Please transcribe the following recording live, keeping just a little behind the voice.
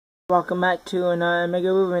Welcome back to another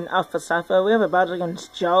Mega Movement Alpha Cypher. We have a battle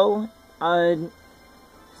against Joe.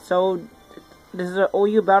 So this is an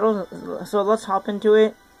OU battle, so let's hop into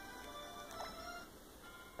it.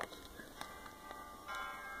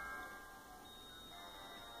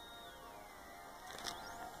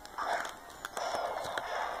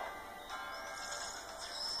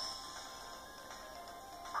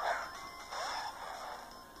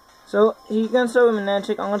 So he's gonna start with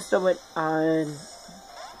Manantic. I'm gonna start with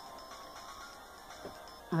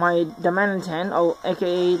my JoeyFontaine,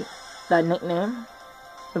 aka that nickname.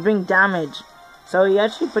 We bring damage. So he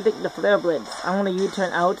actually predict the flare blitz. I'm gonna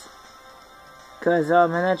U-turn out because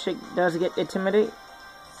Manantic does get intimidated.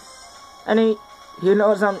 And he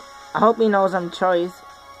knows I hope he knows I'm choice.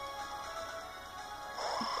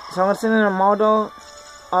 So I'm gonna send in a model.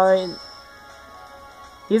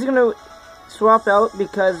 He's gonna swap out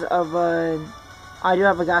because of I do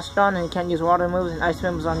have a Gastron and he can't use water moves and ice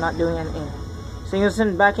moves. I'm not doing anything. So he's gonna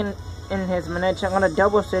send it back in his Manantic. I'm gonna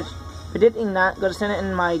double switch, predicting that. Gonna send it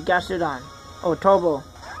in my Gastrodon or Turbo.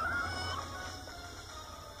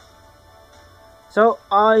 So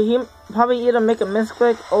he probably either make a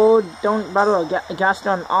misclick or don't battle a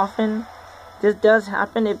Gastron often. This does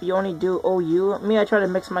happen if you only do OU. Me, I try to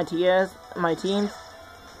mix my teams.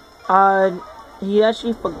 He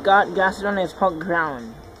actually forgot Gastrodon is called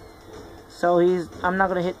ground. So I'm not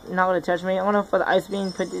gonna touch me. I'm gonna for the ice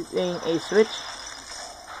beam predicting a switch.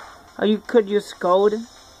 You could use Scold.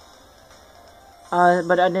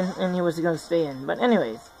 But I didn't, and he was gonna stay in. But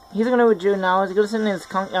anyways, he's gonna withdraw now. He's gonna send in his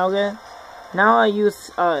Conch Elga. Now I use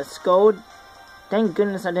Scold. Thank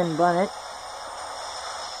goodness I didn't burn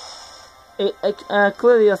it.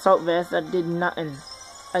 Clearly Assault Vest that did nothing.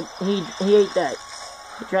 He ate that.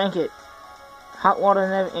 He drank it. Hot water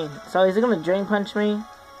and everything. So he's gonna Drain Punch me.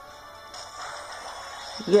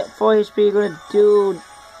 You get 4 HP. You're gonna do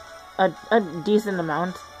a decent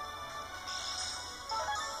amount.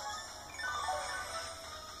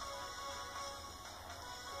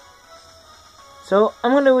 So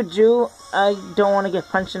I'm gonna withdraw. I don't want to get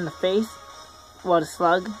punched in the face. Well, the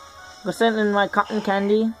slug. Go send in my cotton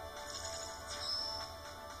candy.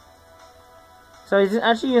 So he's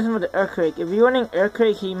actually using for the Earthquake. If you're running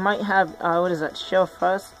Earthquake, he might have what is that? Shell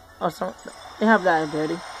Frost or something. They have that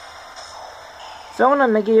ability. So I'm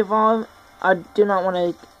gonna Mega Evolve. I do not want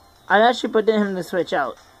to. I actually put him to switch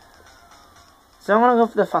out. So I'm gonna go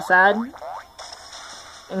for the Facade.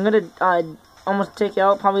 I'm gonna almost take it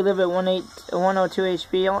out. Probably live at 102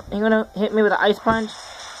 HP. He's gonna hit me with an Ice Punch.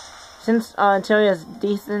 Since Terry has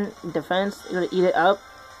decent defense, he's gonna eat it up.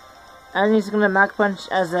 And he's gonna Mach Punch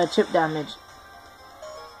as a chip damage.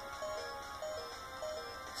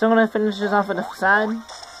 So I'm gonna finish this off with the Facade.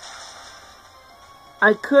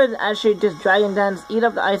 I could actually just Dragon Dance, eat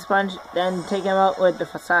up the Ice Punch, then take him out with the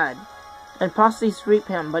Facade. And possibly sweep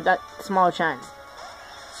him, but that's small chance.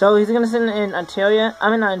 So he's gonna send in Antelia.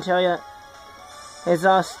 I mean not Antelia. His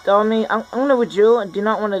Stormy. I'm gonna withdraw. I do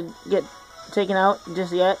not want to get taken out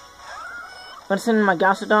just yet. I'm gonna send in my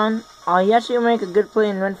Gastrodon. He actually make a good play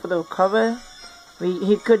and run for the recover.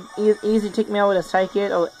 He could easily take me out with a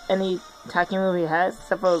Psychic or any attacking move he has,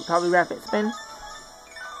 except for probably Rapid Spin.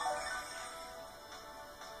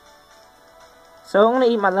 So I'm gonna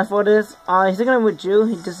eat my leftovers. He's gonna withdraw.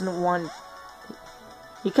 He doesn't want.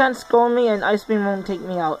 He can't score me, and Ice Beam won't take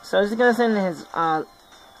me out. So he's gonna send his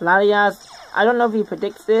Latias. I don't know if he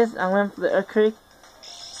predicts this. I'm going for the Earthquake.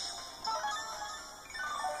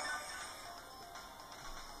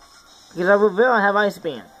 Because I will have Ice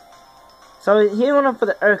Beam. So he went up for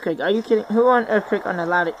the Earthquake. Are you kidding? Who won Earthquake on the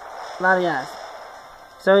Latias?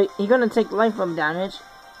 So he's gonna take life from damage.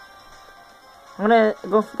 I'm gonna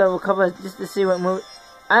go for the recover just to see what move.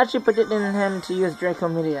 I actually predicted him to use Draco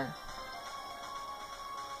Meteor.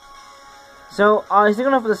 So he's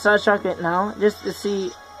gonna go for the Side Shock right now, just to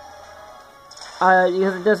see.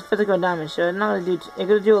 Because it does physical damage, so it's not gonna do. It's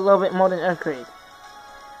gonna do a little bit more than Earthquake.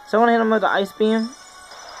 So I'm gonna hit him with the Ice Beam.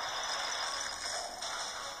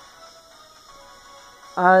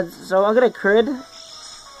 So I'm gonna crit.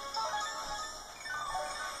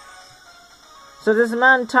 So this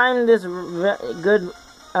man timed this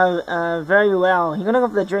very well. He's gonna go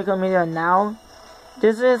for the Draco Meteor now.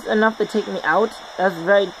 This is enough to take me out. That's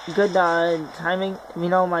very good timing. You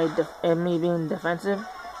know me being defensive.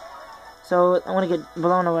 So I'm gonna get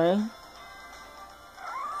blown away.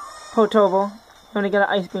 Potobo. I'm gonna get an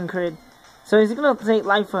Ice Beam crit. So he's gonna take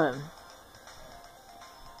life for him.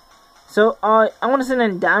 So I want to send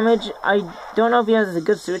in damage. I don't know if he has a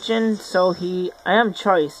good switch in. So I am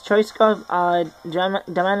Choice. Choice Scarf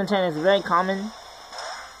JoeyFontaine is very common.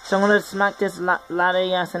 So I'm gonna smack this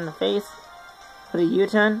latte ass in the face with a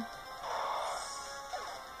U-turn.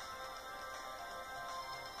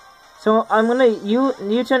 So I'm gonna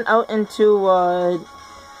U-turn out into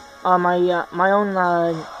my own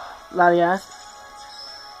Larias.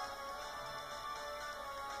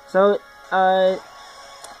 So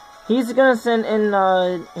he's gonna send in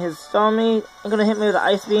his Stormy. I'm gonna hit me with an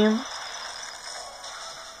Ice Beam.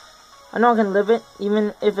 I know I can live it,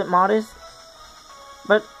 even if it modest.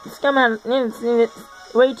 But this guy needed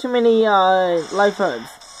way too many life herbs.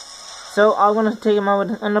 So I'm gonna take him out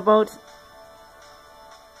with Thunderbolt.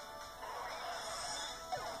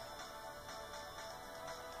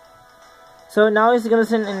 So now he's gonna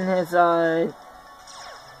send in his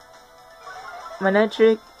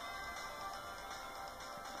Manectric.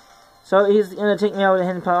 So he's gonna take me out with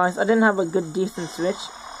Hidden Paralyze. I didn't have a good decent switch.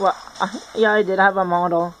 Well, yeah, I did have a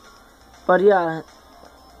model. But yeah.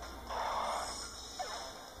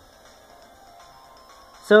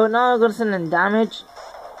 So now I'm gonna send in damage.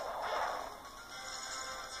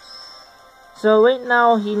 So right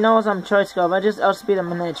now he knows I'm Choice Scarf. I just outspeed a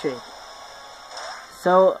Manectric.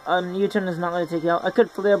 So U-turn is not gonna take it out. I could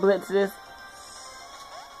Flare Blitz this.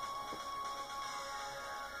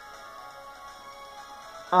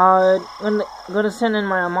 I'm gonna send in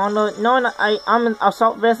my Armando. No, I'm an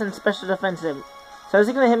Assault Vest and Special Defensive. So is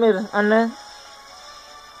he gonna hit me with Thunder?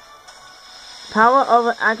 Power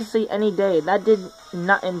over accuracy any day. That did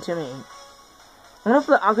nothing to me. I'm gonna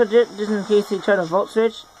put the Aqua Jet just in case he tried to Volt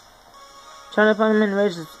Switch. Trying to put him in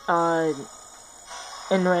range.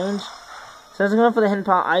 So he's gonna put the Hidden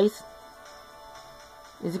Power Ice.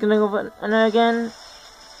 Is he gonna go for Thunder again?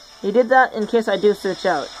 He did that in case I do switch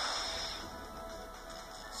out.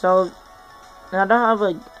 So I don't have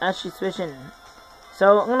a actually switching.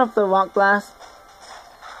 So I'm gonna put the Rock Blast.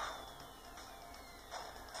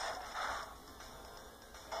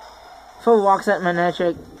 Full Walks at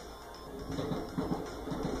Manectric.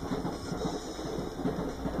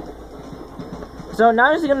 So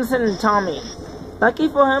now he's gonna send in Tommy. Lucky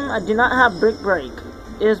for him, I do not have Brick Break.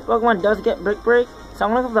 His Pokemon does get Brick Break, so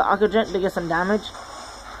I'm gonna go for the Aqua Jet to get some damage.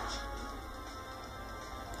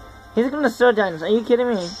 He's gonna Surge Dance. Are you kidding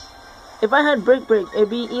me? If I had Brick Break,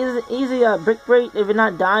 it'd be easy Brick Break if it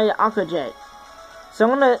not die Aqua Jet. So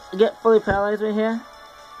I'm gonna get fully paralyzed right here.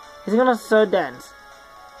 He's gonna Surge Dance.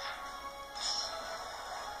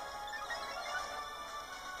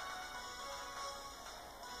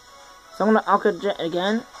 So I'm gonna Aqua Jet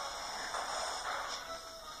again.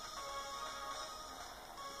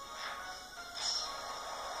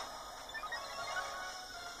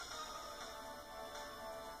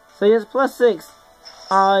 So he has +6.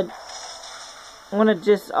 I'm gonna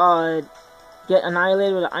just get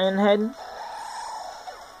annihilated with an Iron Head.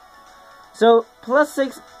 So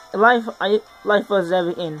 +6 life was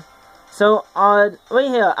everything. So right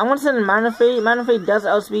here, I want to send in Manaphy. Manaphy does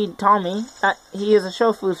outspeed Tommy. He is a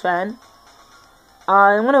Shofu's fan.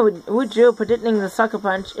 I'm gonna Woodrow predicting the Sucker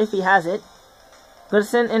Punch if he has it. Gonna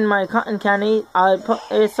send in my Cotton Candy.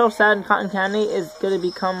 It's so sad Cotton Candy is gonna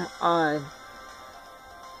become a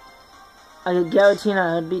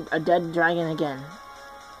Giratina, be a dead dragon again.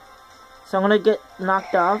 So I'm gonna get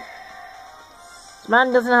knocked off. This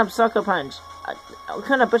man doesn't have Sucker Punch. What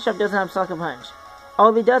kind of Bishop doesn't have Sucker Punch? Oh,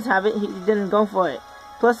 if he does have it, he didn't go for it.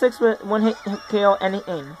 +6 with 1 hit KO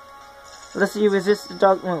anything. Unless you resist the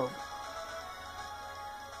dark move.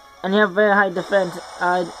 And you have very high defense.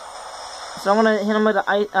 So I'm gonna hit him with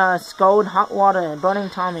a Scald, Hot Water, Burning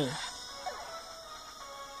Tommy.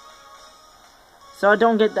 So I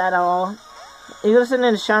don't get that at all. He's gonna send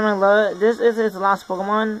in Channeler. This is his last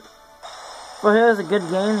Pokemon. For here is a good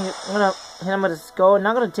game. I'm gonna hit him with a Scald.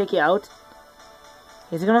 Not gonna take it out.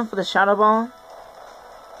 He's gonna for the Shadow Ball.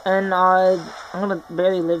 And I'm gonna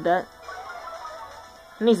barely live that.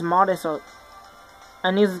 And he's modest, so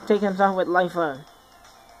and he's taking himself with Life Herb.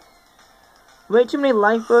 Way too many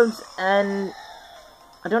Life Herbs, and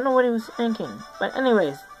I don't know what he was thinking. But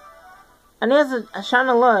anyways, and he has a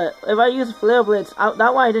Channeler. If I use Flare Blitz, that's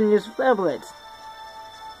why I didn't use Flare Blitz.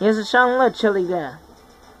 He has a Channeler chilly there.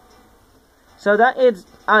 So that is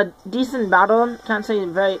a decent battle. Can't say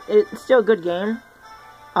it's still a good game.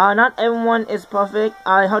 Not everyone is perfect.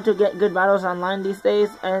 I hope to get good battles online these days.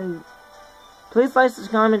 And please like,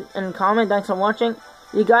 subscribe, and comment. Thanks for watching.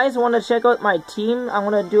 You guys want to check out my team? I'm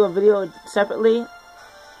going to do a video separately.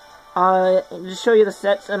 Just show you the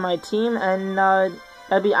sets of my team. And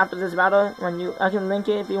that'll be after this battle. I can link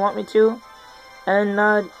it if you want me to. And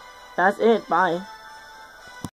that's it. Bye.